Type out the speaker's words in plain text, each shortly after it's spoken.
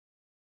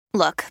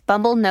Look,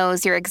 Bumble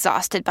knows you're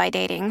exhausted by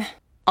dating.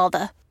 All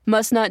the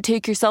must not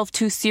take yourself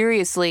too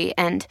seriously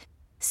and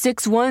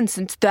 6'1"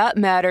 since that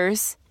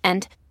matters.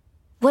 And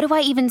what do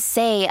I even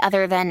say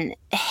other than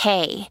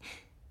hey?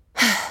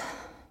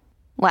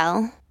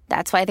 Well,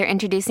 that's why they're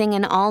introducing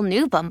an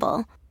all-new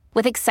Bumble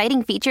with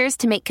exciting features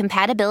to make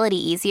compatibility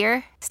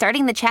easier,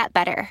 starting the chat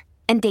better,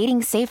 and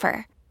dating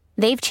safer.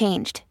 They've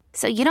changed,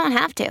 so you don't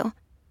have to.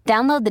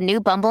 Download the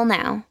new Bumble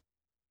now.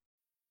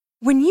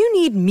 When you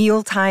need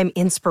mealtime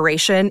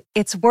inspiration,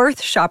 it's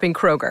worth shopping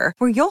Kroger,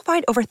 where you'll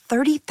find over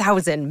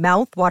 30,000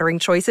 mouth-watering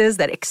choices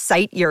that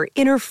excite your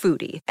inner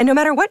foodie. And no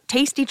matter what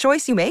tasty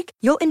choice you make,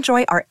 you'll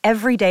enjoy our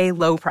everyday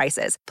low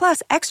prices,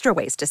 plus extra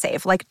ways to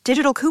save, like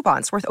digital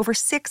coupons worth over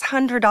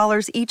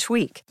 $600 each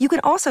week. You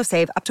can also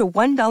save up to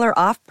 $1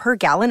 off per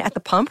gallon at the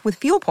pump with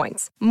fuel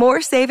points.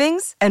 More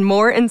savings and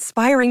more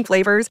inspiring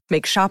flavors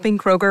make shopping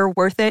Kroger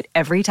worth it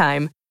every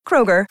time.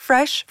 Kroger,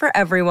 fresh for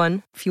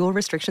everyone. Fuel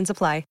restrictions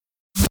apply.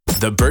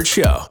 The Bert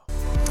Show.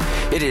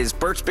 It is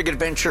Bert's Big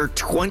Adventure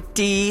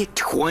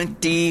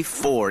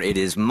 2024. It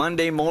is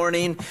Monday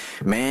morning.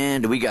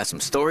 Man, we got some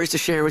stories to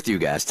share with you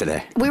guys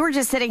today. We were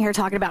just sitting here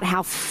talking about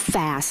how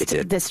fast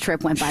this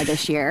trip went by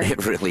this year.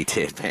 It really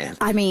did, man.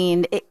 I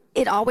mean,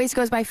 it always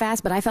goes by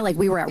fast, but I felt like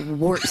we were at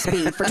warp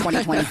speed for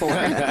 2024.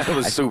 It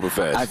was super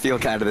fast. I feel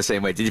kind of the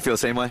same way. Did you feel the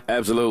same way?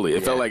 Absolutely.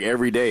 It felt like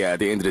every day, at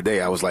the end of the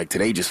day, I was like,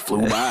 today just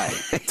flew by.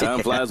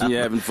 Time flies when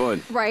you're having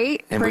fun.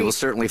 Right? And we will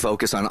certainly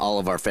focus on all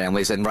of our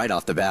families. And right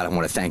off the bat, I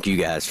want to thank you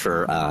guys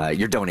for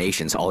your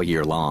donations all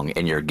year long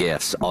and your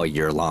gifts all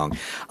year long.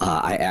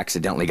 I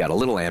accidentally got a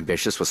little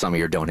ambitious with some of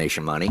your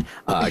donation money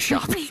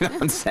shopping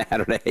on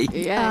Saturday.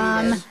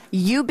 Yeah.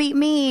 You beat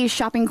me,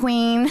 shopping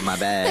queen. My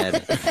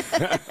bad.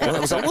 Well,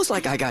 it was almost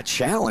like I got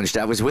challenged.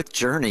 I was with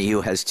Journey,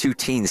 who has two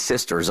teen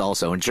sisters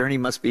also. And Journey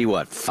must be,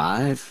 what,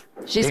 5?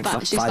 She's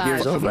five. She's 5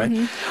 years old, right?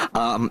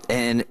 Mm-hmm.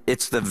 And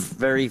it's the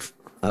very...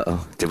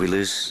 Uh-oh. Did we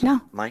lose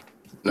Mike?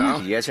 No.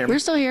 Did you guys hear me? We're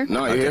still here.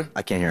 No, you're here.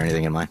 I can't hear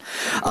anything in mine.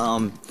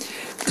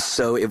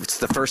 So it's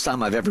the first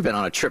time I've ever been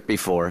on a trip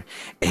before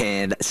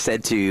and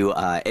said to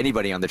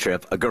anybody on the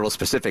trip, a girl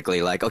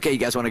specifically, like, okay, you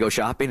guys want to go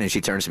shopping? And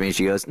she turns to me and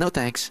she goes, no,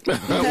 thanks. And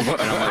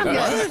I'm like,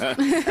 what?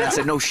 And I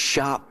said, no,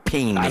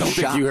 shopping. I don't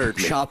think you heard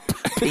me.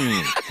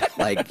 Shopping.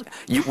 Like,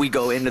 we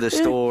go into the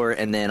store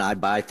and then I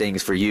buy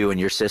things for you and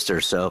your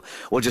sister, so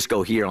we'll just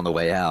go here on the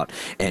way out.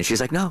 And she's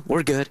like, no,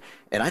 we're good.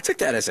 And I took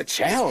that as a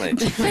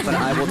challenge. But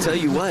I will tell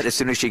you what, as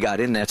soon as she got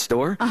in that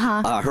store,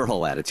 her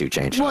whole attitude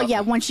changed. Well,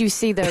 yeah, once you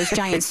see those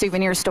giant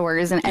souvenir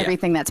stores and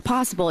everything that's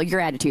possible, your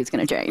attitude's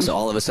going to change. So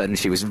all of a sudden,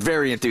 she was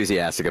very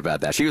enthusiastic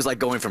about that. She was like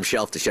going from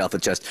shelf to shelf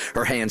with just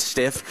her hands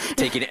stiff,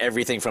 taking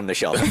everything from the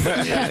shelf.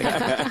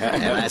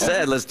 And I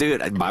said, let's do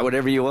it. Buy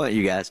whatever you want,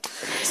 you guys.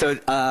 So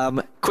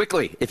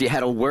quickly, if you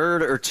had a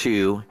word or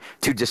two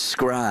to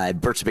describe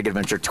Bert's Big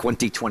Adventure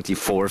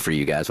 2024 for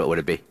you guys, what would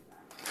it be?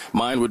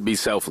 Mine would be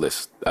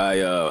selfless.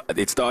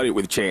 It started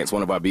with Chance,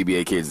 one of our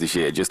BBA kids this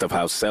year, just of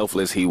how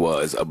selfless he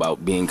was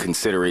about being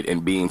considerate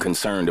and being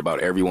concerned about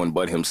everyone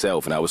but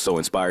himself, and I was so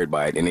inspired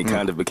by it. And it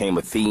kind of became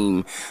a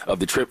theme of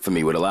the trip for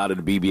me, with a lot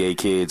of the BBA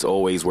kids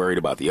always worried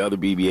about the other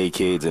BBA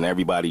kids, and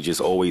everybody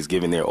just always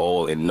giving their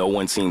all, and no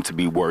one seemed to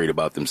be worried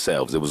about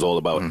themselves. It was all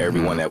about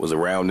everyone that was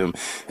around them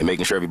and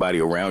making sure everybody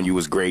around you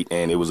was great,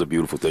 and it was a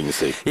beautiful thing to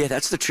see. Yeah,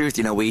 that's the truth.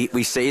 You know,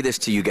 we say this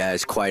to you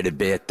guys quite a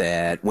bit,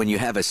 that when you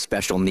have a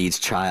special needs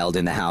child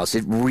in the house,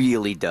 it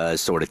really does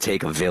sort of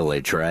take a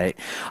village, right?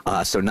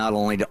 So not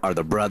only are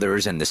the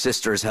brothers and the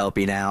sisters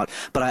helping out,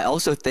 but I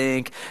also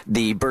think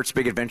the Bert's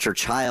Big Adventure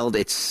child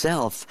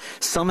itself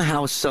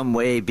somehow, some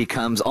way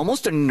becomes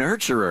almost a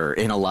nurturer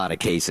in a lot of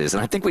cases.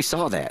 And I think we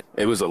saw that.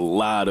 It was a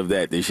lot of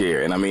that this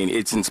year. And I mean,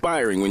 it's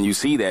inspiring when you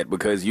see that,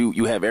 because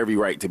you have every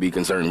right to be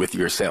concerned with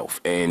yourself,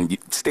 and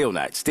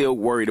still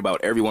worried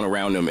about everyone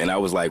around them. And I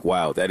was like,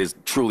 wow, that is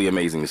truly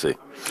amazing to see.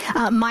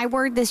 My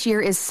word this year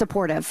is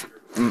supportive.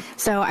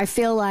 So I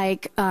feel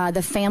like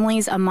the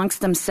families amongst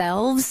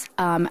themselves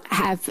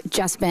have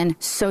just been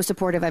so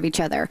supportive of each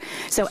other.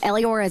 So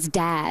Eliora's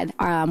dad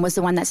was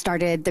the one that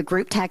started the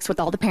group text with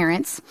all the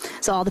parents.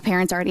 So all the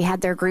parents already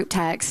had their group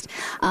text.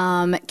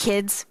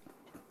 Kids,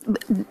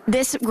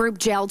 this group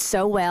gelled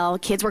so well.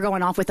 Kids were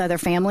going off with other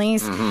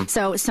families.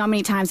 So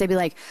many times they'd be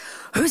like,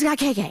 who's got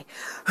KK?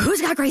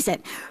 Who's got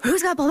Grayson?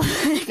 Who's got blah,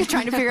 blah,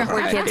 trying to figure out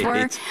where kids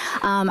were.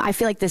 I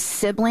feel like the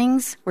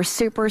siblings were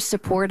super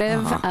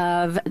supportive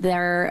of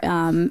their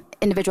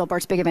individual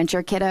Bert's Big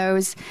Adventure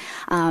kiddos.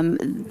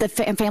 The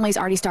families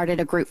already started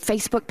a group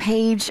Facebook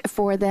page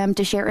for them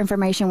to share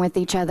information with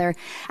each other.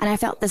 And I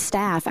felt the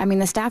staff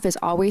is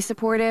always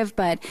supportive,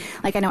 but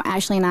like I know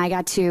Ashley and I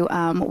got to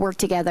work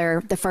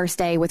together the first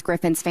day with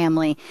Griffin's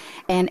family,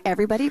 and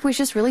everybody was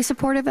just really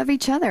supportive of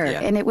each other.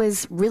 Yeah. And it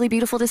was really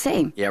beautiful to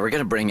see. Yeah, we're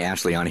going to bring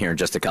Ashley on here in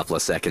just a couple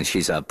of seconds.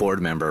 She's a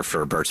board member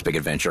for Bert's Big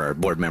Adventure, our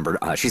board member.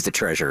 She's the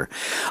treasurer.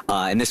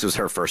 And this was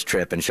her first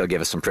trip, and she'll give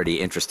us some pretty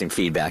interesting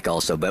feedback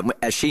also. But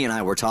as she and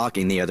I were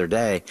talking the other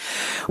day,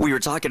 we were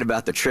talking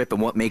about the trip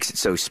and what makes it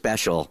so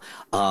special.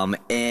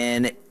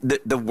 And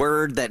the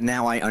word that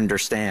now I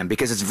understand,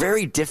 because it's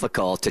very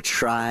difficult to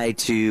try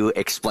to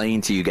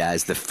explain to you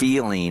guys the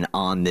feeling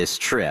on this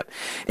trip.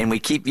 And we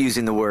keep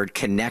using the word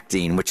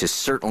connecting, which is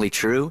certainly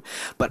true.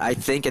 But I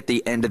think at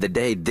the end of the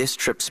day, this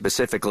trip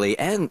specifically,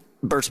 and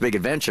Bert's Big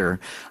Adventure,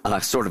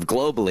 sort of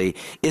globally,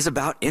 is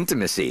about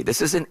intimacy.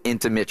 This is an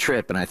intimate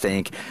trip, and I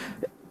think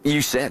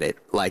you said it.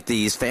 Like,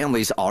 these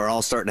families are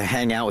all starting to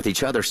hang out with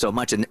each other so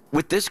much. And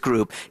with this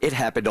group, it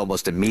happened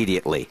almost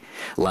immediately.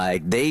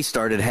 Like, they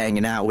started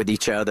hanging out with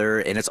each other,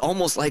 and it's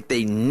almost like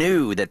they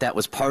knew that that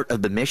was part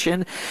of the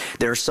mission.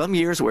 There are some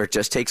years where it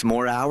just takes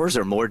more hours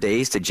or more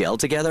days to gel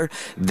together.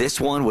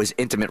 This one was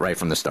intimate right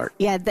from the start.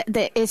 Yeah,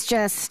 it's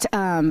just,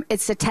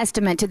 it's a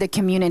testament to the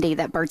community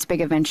that Bert's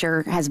Big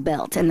Adventure has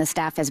built and the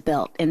staff has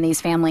built. And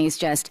these families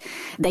just,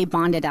 they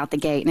bonded out the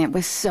gate, and it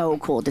was so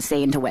cool to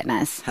see and to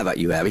witness. How about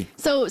you, Abby?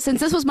 So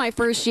since this was my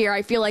first year,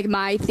 I feel like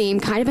my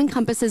theme kind of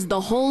encompasses the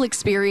whole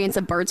experience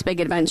of Bert's Big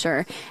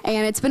Adventure.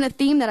 And it's been a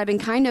theme that I've been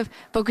kind of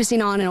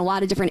focusing on in a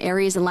lot of different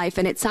areas in life.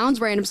 And it sounds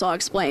random, so I'll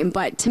explain.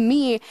 But to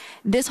me,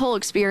 this whole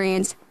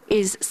experience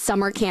is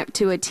summer camp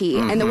to a T.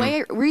 And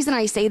the reason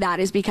I say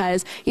that is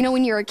because, you know,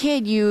 when you're a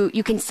kid, you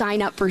can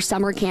sign up for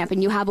summer camp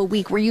and you have a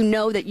week where you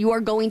know that you are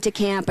going to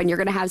camp and you're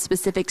going to have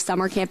specific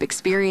summer camp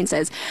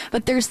experiences.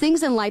 But there's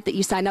things in life that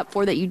you sign up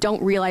for that you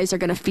don't realize are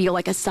going to feel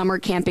like a summer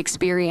camp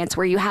experience,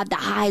 where you have the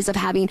highs of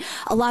having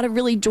a lot of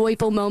really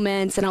joyful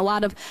moments and a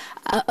lot of,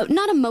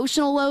 not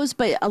emotional lows,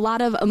 but a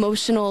lot of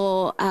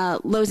emotional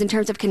lows in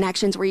terms of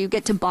connections, where you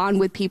get to bond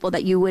with people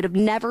that you would have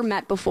never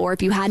met before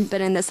if you hadn't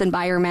been in this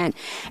environment.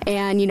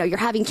 And, you know, you're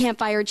having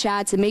campfire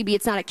chats, and maybe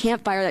it's not a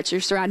campfire that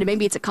you're surrounded,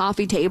 maybe it's a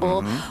coffee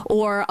table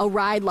or a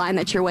ride line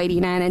that you're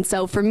waiting in. And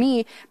so for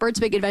me, Bert's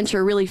Big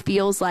Adventure really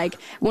feels like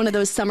one of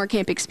those summer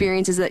camp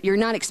experiences that you're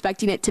not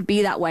expecting it to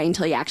be that way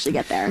until you actually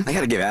get there. I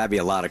got to give Abby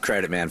a lot of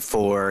credit, man,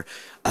 for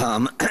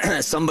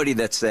somebody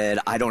that said,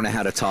 I don't know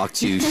how to talk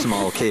to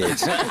small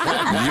kids.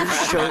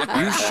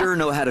 You sure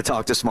know how to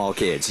talk to small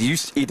kids. You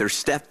either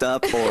stepped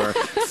up or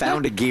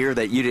found a gear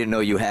that you didn't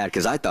know you had,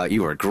 because I thought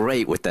you were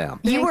great with them.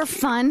 You were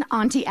fun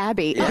Auntie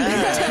Abby the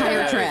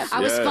entire trip. I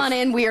was fun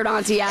and weird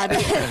Auntie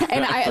Abby.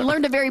 And I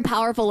learned a very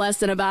powerful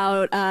lesson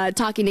about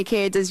talking to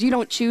kids is you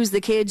don't choose the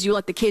kids, you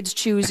let the kids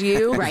choose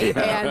you. Right.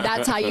 And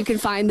that's how you can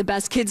find the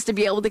best kids to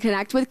be able to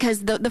connect with.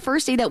 Because the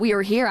first day that we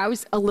were here, I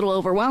was a little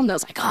overwhelmed. I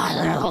was like,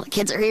 oh, all the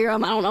kids are here. I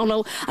don't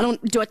know.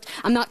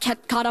 I'm not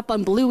caught up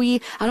on Bluey.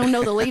 I don't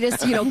know the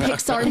latest,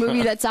 Pixar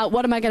movie that's out.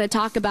 What am I going to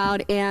talk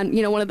about? And,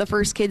 one of the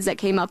first kids that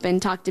came up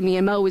and talked to me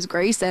and Mo was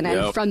Grayson.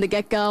 And from the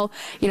get-go,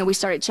 we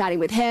started chatting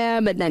with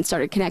him and then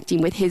started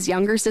connecting with his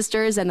younger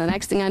sisters. And the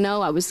next thing I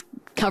know, I was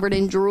covered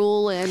in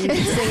drool and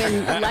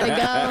singing Let It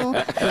Go,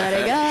 Let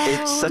It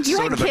Go. It's such You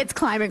sort had of kids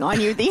climbing on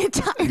you the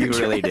entire trip. You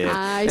really did.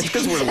 It's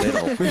because we're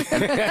little.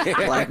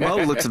 Like, Mo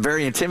looks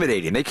very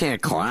intimidating. They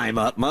can't climb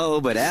up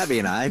Mo, but Abby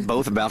and I,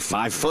 both about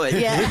 5 foot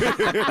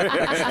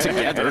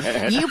together.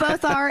 You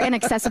both are an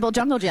accessible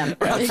jungle gym.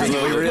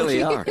 Absolutely, we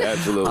really are.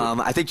 Absolutely.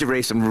 I think you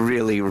raised some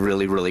really,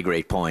 really, really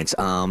great points.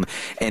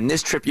 And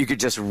this trip, you could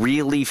just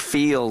really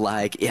feel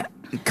like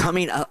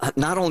coming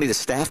not only the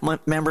staff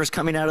members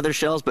coming out of their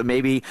shells, but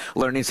maybe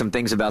learning some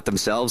things about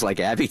themselves, like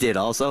Abby did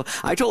also.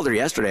 I told her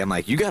yesterday, I'm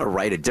like, you got to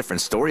write a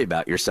different story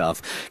about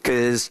yourself,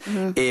 because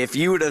if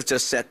you would have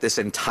just set this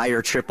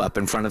entire trip up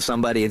in front of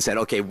somebody and said,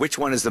 okay, which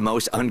one is the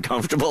most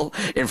uncomfortable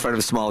in front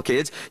of small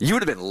kids, you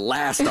would have been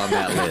last on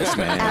that list,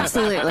 man.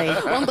 Absolutely.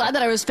 Well, I'm glad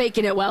that I was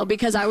faking it well,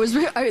 because I was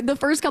the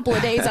first couple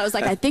of days I was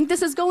like, I think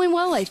this is going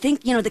well. I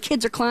think the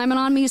kids are climbing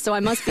on me, so I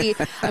must seem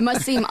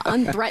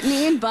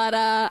unthreatening. But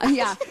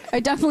yeah, I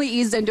definitely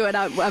eased into it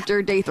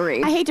after day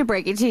 3. I hate to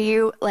break it to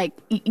you, like,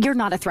 you're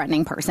not a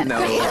threatening person. No,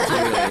 really,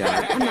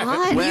 I'm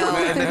not.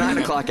 well, in the 9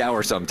 o'clock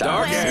hour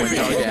sometimes when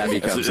Dark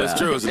Abby comes out. That's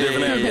true. It's a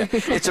different Abby.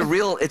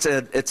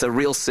 It's a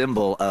real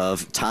symbol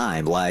of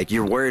time. Like,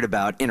 you're worried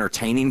about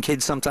entertaining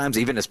kids sometimes,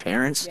 even as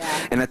parents.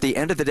 Yeah. And at the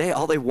end of the day,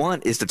 all they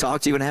want is to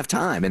talk to you and have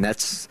time, and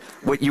that's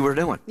what you were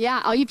doing.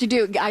 Yeah, all you have to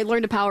do, I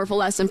learned a powerful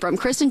lesson from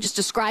Kristen, just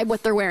describe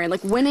what they're wearing.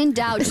 Like, when in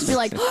doubt, just be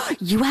like, oh,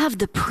 you have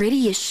the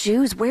prettiest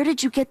shoes. Where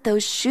did you get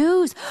those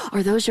shoes?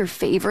 Are those your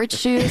favorite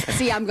shoes?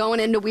 See, I'm going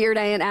into weird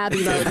Aunt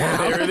Abby mode now.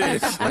 There it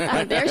is.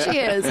 There she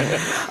is.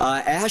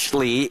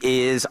 Ashley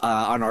is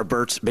on our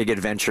Bert's Big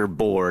Adventure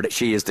board.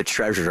 She is the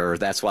treasurer.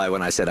 That's why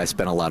when I said I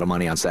spent a lot of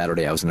money on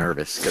Saturday, I was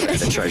nervous, because I had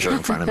the treasurer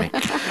in front of me.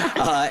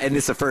 And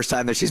it's the first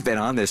time that she's been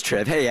on this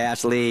trip. Hey,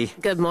 Ashley.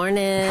 Good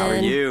morning. How are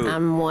you?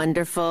 I'm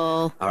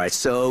wonderful. All right,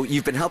 so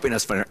you've been helping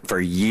us for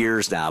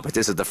years now, but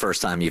this is the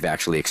first time you've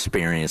actually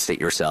experienced it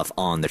yourself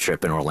on the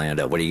trip in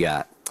Orlando. What do you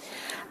got?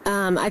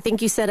 I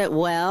think you said it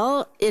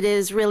well. It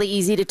is really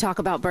easy to talk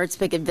about Bert's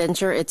Big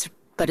Adventure. It's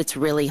but it's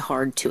really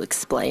hard to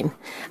explain.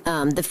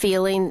 The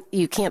feeling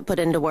you can't put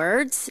into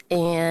words,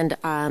 and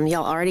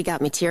y'all already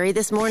got me teary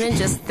this morning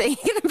just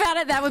thinking about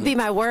it. That would be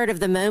my word of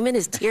the moment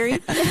is teary.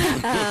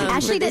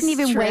 Ashley didn't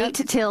even wait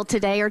till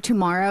today or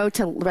tomorrow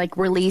to like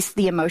release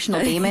the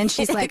emotional demon.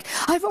 She's like,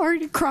 I've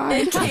already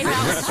cried. It came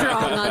out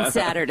strong on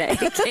Saturday.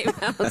 It came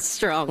out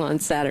strong on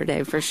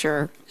Saturday for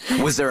sure.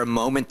 Was there a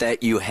moment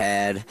that you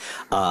had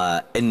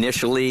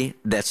initially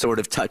that sort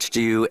of touched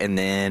you, and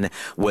then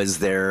was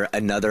there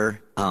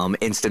another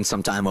instance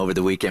sometime over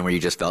the weekend where you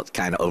just felt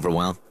kind of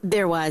overwhelmed?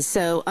 There was.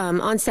 So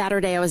on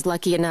Saturday, I was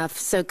lucky enough.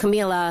 So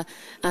Camila,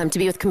 to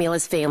be with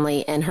Camila's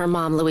family, and her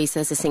mom, Louisa,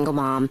 is a single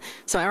mom.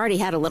 So I already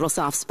had a little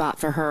soft spot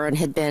for her and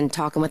had been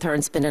talking with her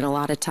and spending a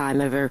lot of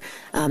time over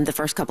the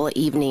first couple of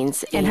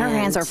evenings. And her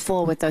hands are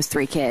full with those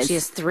 3 kids. She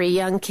has 3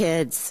 young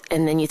kids,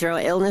 and then you throw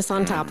illness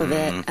on top of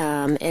it.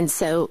 And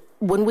so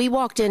when we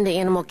walked into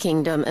Animal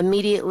Kingdom,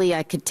 immediately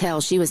I could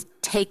tell she was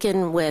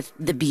taken with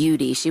the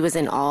beauty. She was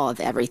in awe of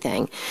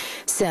everything.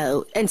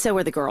 So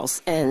were the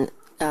girls. And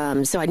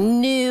so I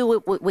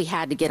knew we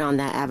had to get on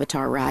that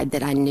Avatar ride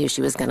that I knew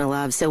she was going to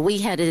love. So we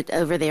headed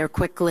over there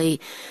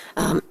quickly,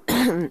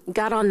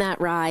 got on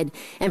that ride.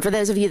 And for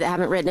those of you that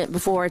haven't ridden it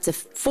before, it's a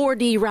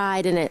 4D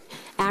ride, and it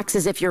acts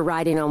as if you're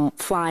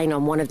flying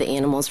on one of the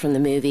animals from the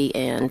movie.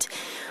 And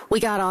we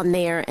got on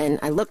there, and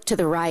I looked to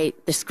the right.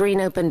 The screen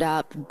opened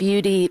up.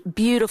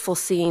 Beautiful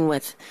scene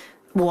with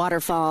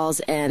waterfalls,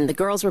 and the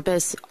girls were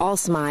both all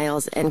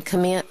smiles. And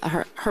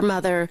her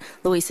mother,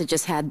 Louisa,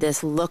 just had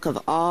this look of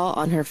awe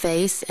on her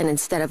face. And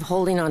instead of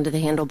holding onto the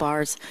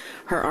handlebars,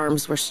 her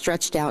arms were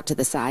stretched out to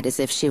the side as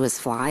if she was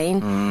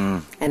flying.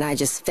 And I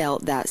just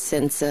felt that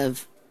sense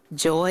of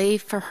joy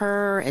for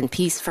her and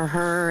peace for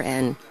her.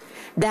 And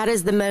that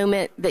is the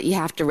moment that you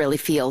have to really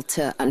feel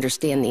to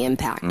understand the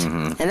impact.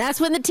 And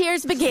that's when the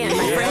tears begin,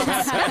 my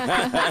friends.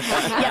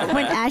 Yeah,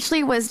 when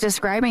Ashley was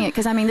describing it,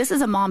 because, I mean, this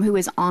is a mom who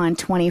is on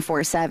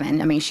 24/7.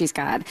 I mean, she's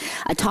got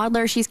a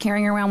toddler she's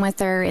carrying around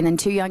with her, and then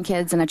 2 young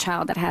kids and a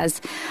child that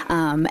has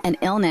an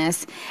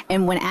illness.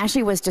 And when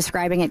Ashley was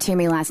describing it to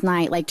me last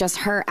night, like just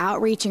her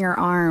outreaching her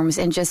arms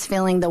and just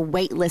feeling the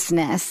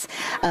weightlessness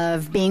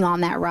of being on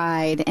that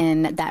ride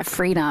and that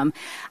freedom,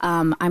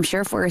 I'm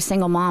sure for a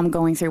single mom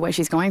going through what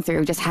she's going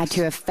through, just had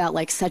to have felt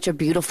like such a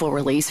beautiful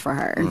release for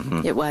her.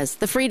 It was.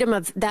 The freedom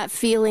of that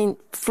feeling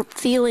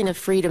of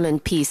freedom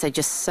and peace, I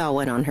just saw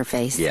it on her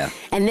face. Yeah.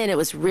 And then it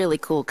was really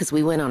cool because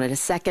we went on it a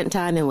second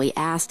time, and we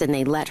asked, and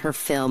they let her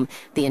film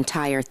the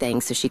entire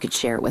thing so she could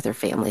share it with her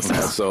family. So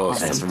That's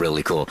awesome. That's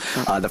really cool.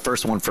 The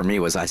first one for me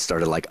was I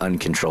started like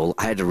uncontrolled.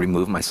 I had to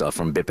remove myself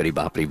from Bippity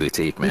Boppity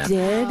Boutique, man. You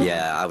did?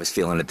 Yeah, I was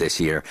feeling it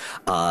this year.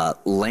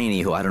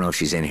 Lainey, who I don't know if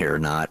she's in here or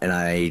not, and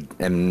I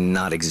am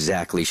not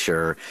exactly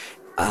sure.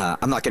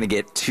 I'm not going to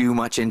get too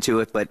much into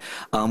it, but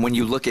when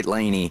you look at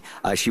Lainey,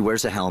 she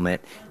wears a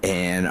helmet,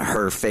 and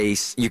her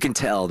face, you can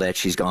tell that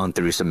she's gone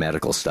through some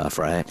medical stuff,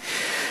 right?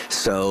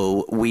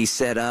 So we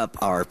set up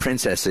our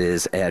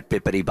princesses at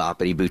Bippity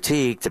Boppity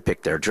Boutique to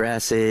pick their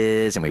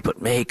dresses, and we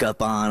put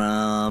makeup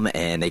on them,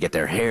 and they get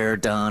their hair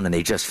done, and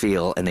they just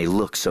feel, and they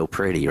look so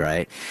pretty,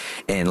 right?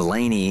 And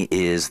Lainey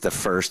is the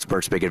first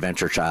Bert's Big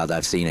Adventure child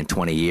I've seen in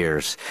 20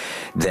 years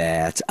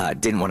that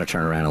didn't want to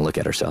turn around and look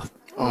at herself.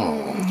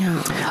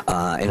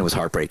 And it was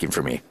heartbreaking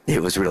for me.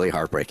 It was really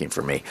heartbreaking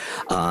for me.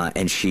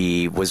 And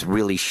she was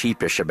really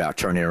sheepish about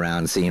turning around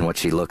and seeing what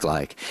she looked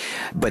like.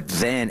 But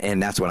then,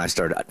 and that's when I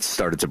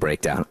started to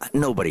break down.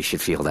 Nobody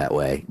should feel that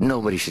way.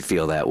 Nobody should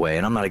feel that way.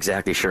 And I'm not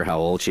exactly sure how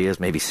old she is,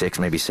 maybe 6,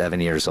 maybe 7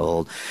 years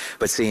old.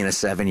 But seeing a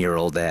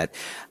 7-year-old that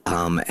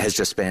has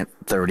just spent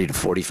 30 to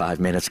 45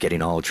 minutes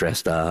getting all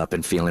dressed up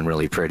and feeling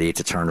really pretty,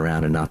 to turn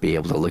around and not be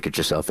able to look at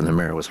yourself in the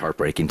mirror was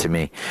heartbreaking to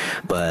me.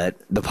 But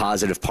the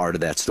positive part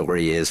of that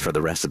story is for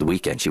the rest of the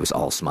weekend, she was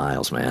all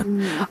smiles,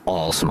 man.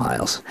 All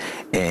smiles.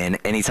 And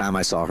anytime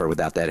I saw her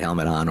without that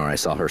helmet on, or I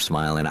saw her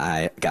smiling,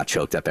 I got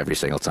choked up every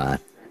single time.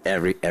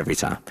 Every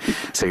time.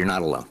 So you're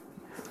not alone.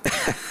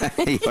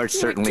 You are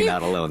certainly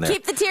not alone there.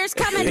 Keep the tears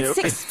coming at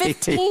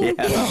 6:15.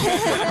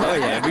 Oh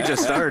yeah, we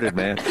just started,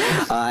 man.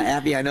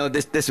 Abby, I know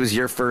this was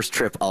your first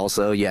trip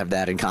also. You have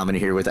that in common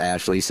here with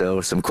Ashley,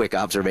 so some quick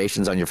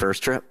observations on your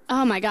first trip?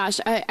 Oh my gosh,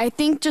 I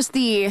think just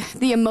the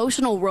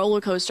emotional roller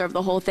coaster of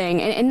the whole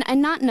thing,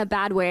 and not in a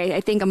bad way.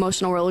 I think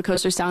emotional roller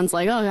coaster sounds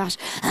like, oh gosh,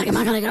 like, am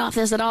I going to get off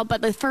this at all?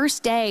 But the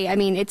first day, I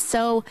mean, it's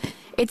so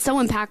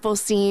impactful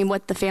seeing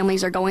what the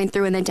families are going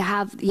through, and then to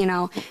have,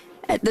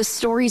 the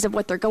stories of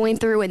what they're going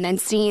through, and then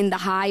seeing the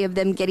high of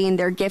them getting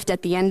their gift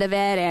at the end of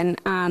it,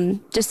 and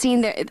just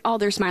seeing all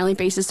their smiling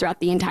faces throughout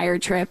the entire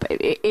trip.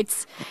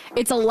 It's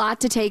a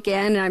lot to take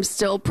in, and I'm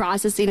still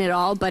processing it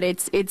all, but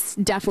it's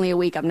definitely a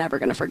week I'm never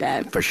going to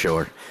forget. For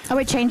sure. Oh,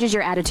 it changes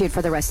your attitude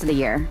for the rest of the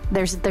year.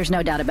 There's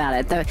no doubt about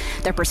it.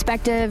 The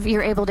perspective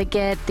you're able to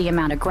get, the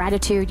amount of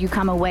gratitude you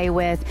come away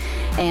with,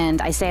 and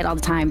I say it all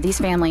the time, these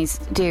families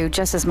do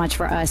just as much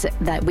for us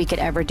that we could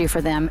ever do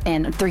for them,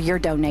 and through your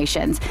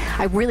donations.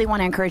 I really want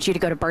want to encourage you to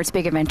go to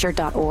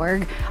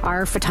birdsbigadventure.org.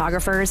 Our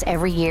photographers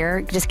every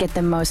year just get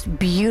the most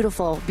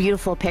beautiful,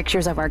 beautiful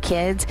pictures of our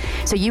kids,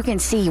 so you can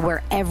see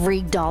where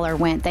every dollar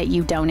went that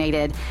you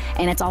donated,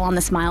 and it's all on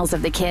the smiles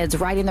of the kids,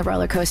 riding the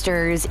roller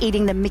coasters,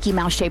 eating the Mickey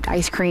Mouse shaped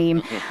ice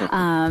cream,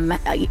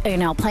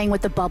 playing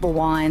with the bubble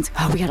wands.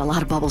 Oh, we had a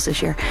lot of bubbles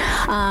this year.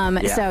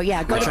 So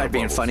yeah, I tried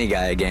being funny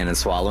guy again and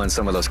swallowing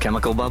some of those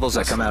chemical bubbles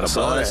that come out of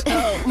bullets.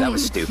 That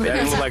was stupid. That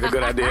didn't look like a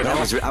good idea.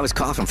 I was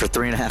coughing for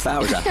 3.5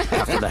 hours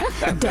after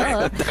that.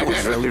 That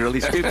was really,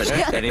 really stupid.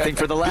 Anything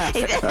for the laugh.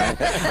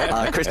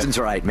 Right? Kristen's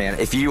right, man.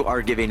 If you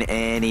are giving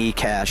any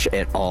cash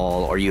at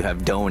all, or you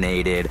have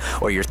donated,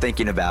 or you're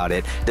thinking about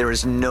it, there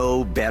is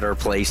no better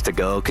place to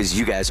go, because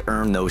you guys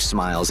earn those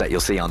smiles that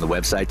you'll see on the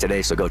website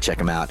today. So go check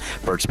them out,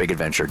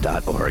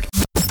 birdsbigadventure.org.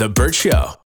 The Bert Show.